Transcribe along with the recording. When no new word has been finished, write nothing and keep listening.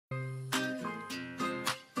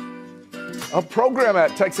A program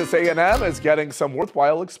at Texas A&M is getting some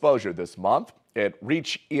worthwhile exposure this month.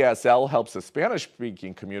 Reach ESL helps the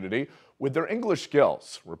Spanish-speaking community with their English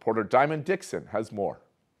skills. Reporter Diamond Dixon has more.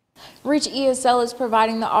 Reach ESL is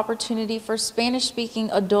providing the opportunity for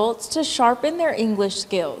Spanish-speaking adults to sharpen their English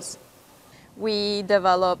skills. We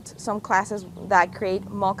developed some classes that create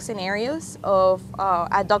mock scenarios of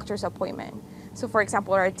a doctor's appointment. So for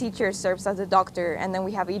example, our teacher serves as a doctor, and then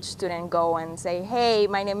we have each student go and say, hey,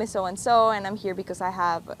 my name is so-and-so, and I'm here because I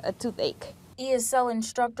have a toothache. ESL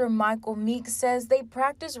instructor Michael Meek says they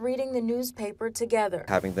practice reading the newspaper together.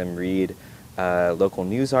 Having them read local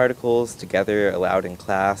news articles together aloud in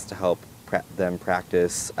class to help them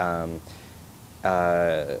practice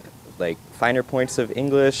like finer points of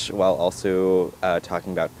English while also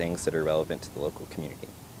talking about things that are relevant to the local community.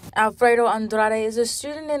 Alfredo Andrade is a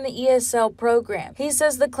student in the ESL program. He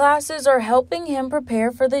says the classes are helping him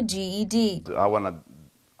prepare for the GED. I want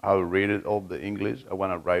to read it all the English. I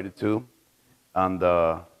want to write it too, and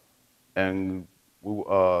I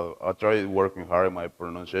tried working hard on my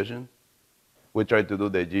pronunciation. We tried to do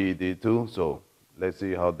the GED too, so let's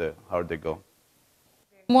see how they go.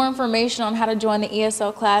 More information on how to join the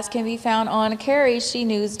ESL class can be found on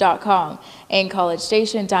CareHDNews.com. In College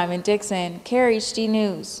Station, Diamond Dixon, CareHD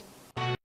News.